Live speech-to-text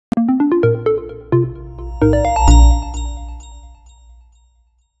Hey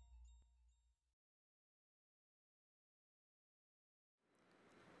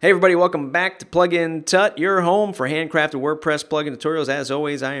everybody, welcome back to Plugin Tut, your home for handcrafted WordPress plugin tutorials. As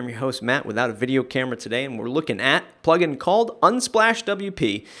always, I am your host Matt without a video camera today, and we're looking at a plugin called Unsplash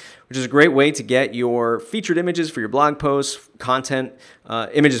WP, which is a great way to get your featured images for your blog posts, content,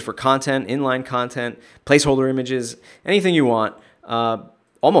 images for content, inline content, placeholder images, anything you want.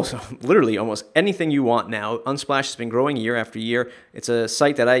 Literally almost anything you want now. Unsplash has been growing year after year. It's a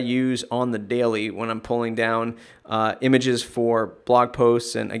site that I use on the daily when I'm pulling down images for blog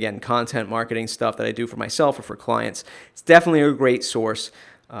posts and, again, content marketing stuff that I do for myself or for clients. It's definitely a great source.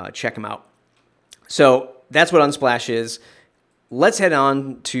 Check them out. So that's what Unsplash is. Let's head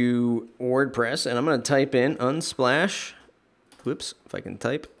on to WordPress, and I'm going to type in Unsplash. Whoops, if I can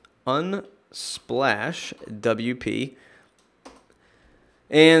type Unsplash WP.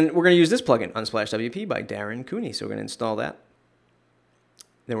 And we're going to use this plugin, Unsplash WP by Darren Cooney. So we're going to install that.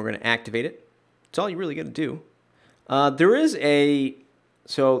 Then we're going to activate it. That's all you really got to do. There's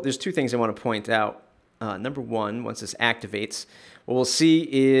two things I want to point out. Number one, once this activates, what we'll see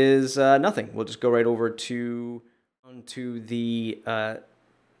is nothing. We'll just go right over to the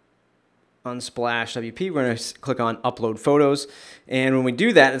Unsplash WP. We're going to click on Upload Photos. And when we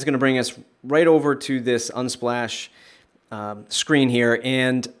do that, it's going to bring us right over to this Unsplash screen here,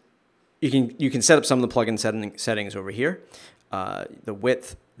 and you can set up some of the plugin settings over here, the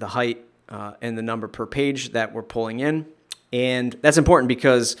width, the height, and the number per page that we're pulling in. And that's important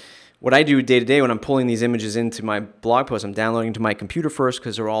because what I do day to day when I'm pulling these images into my blog post, I'm downloading to my computer first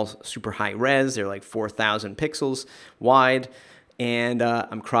because they're all super high res. They're like 4,000 pixels wide. And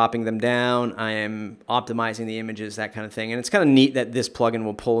I'm cropping them down, I am optimizing the images, that kind of thing. And it's kind of neat that this plugin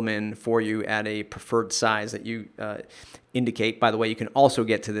will pull them in for you at a preferred size that you indicate. By the way, you can also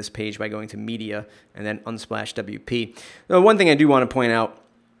get to this page by going to Media and then Unsplash WP. Now, one thing I do want to point out,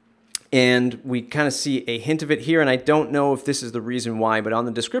 and we kind of see a hint of it here, and I don't know if this is the reason why, but on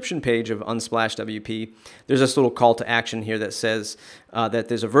the description page of Unsplash WP, there's this little call to action here that says that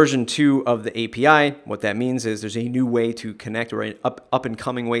there's a version 2 of the API. What that means is there's a new way to connect, or an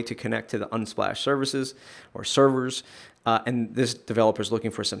up-and-coming way to connect to the Unsplash services or servers, and this developer is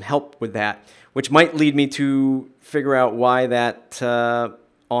looking for some help with that, which might lead me to figure out why that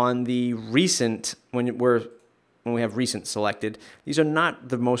on the recent, when we have recent selected, these are not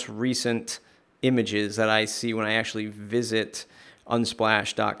the most recent images that I see when I actually visit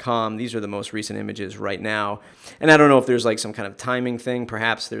unsplash.com. These are the most recent images right now. And I don't know if there's like some kind of timing thing.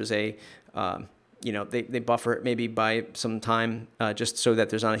 Perhaps there's a, they buffer it maybe by some time just so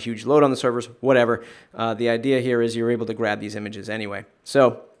that there's not a huge load on the servers, whatever. The idea here is you're able to grab these images anyway.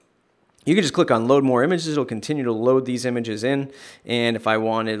 So you can just click on Load More Images. It'll continue to load these images in. And if I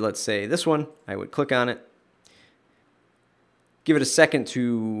wanted, let's say, this one, I would click on it. Give it a second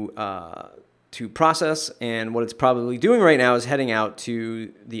to process, and what it's probably doing right now is heading out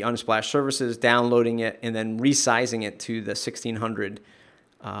to the Unsplash services, downloading it, and then resizing it to the 1600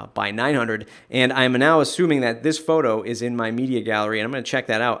 by 900. And I'm now assuming that this photo is in my media gallery, and I'm going to check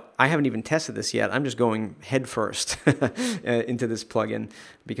that out. I haven't even tested this yet. I'm just going head first into this plugin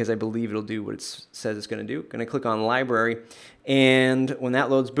because I believe it'll do what it says it's going to do. Going to click on Library, and when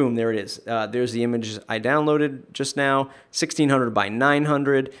that loads, boom, there it is. There's the images I downloaded just now, 1600 by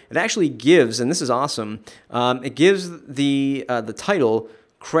 900. It actually gives, and this is awesome, it gives the title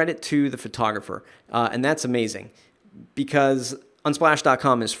credit to the photographer, and that's amazing because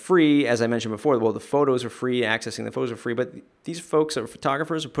Unsplash.com is free, as I mentioned before. Well, the photos are free, accessing the photos are free, but these folks are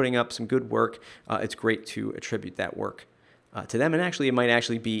photographers are putting up some good work. It's great to attribute that work to them, and actually it might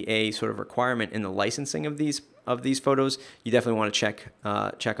actually be a sort of requirement in the licensing of these photos. You definitely want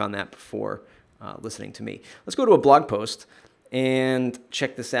to check on that before listening to me. Let's go to a blog post and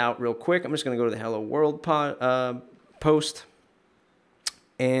check this out real quick. I'm just going to go to the Hello World post.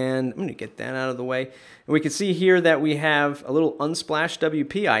 And I'm going to get that out of the way. And we can see here that we have a little Unsplash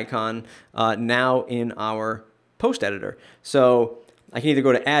WP icon now in our post editor. So I can either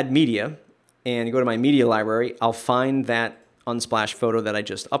go to Add Media and go to my media library. I'll find that Unsplash photo that I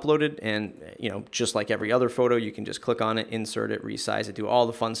just uploaded. And, just like every other photo, you can just click on it, insert it, resize it, do all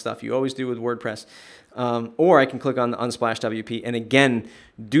the fun stuff you always do with WordPress. Or I can click on the Unsplash WP and, again,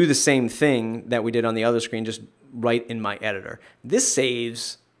 do the same thing that we did on the other screen, just right in my editor. This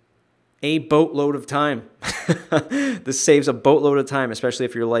saves a boatload of time. This saves a boatload of time, especially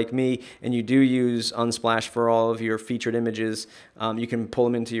if you're like me and you do use Unsplash for all of your featured images. You can pull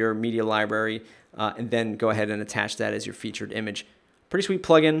them into your media library and then go ahead and attach that as your featured image. Pretty sweet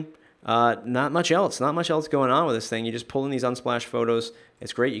plugin. Not much else. Not much else going on with this thing. You just pull in these Unsplash photos.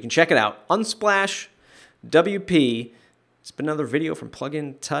 It's great. You can check it out. Unsplash WP. It's been another video from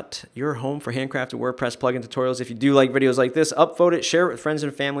Plugin Tut, your home for handcrafted WordPress plugin tutorials. If you do like videos like this, upvote it, share it with friends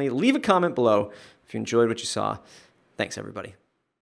and family, leave a comment below if you enjoyed what you saw. Thanks, everybody.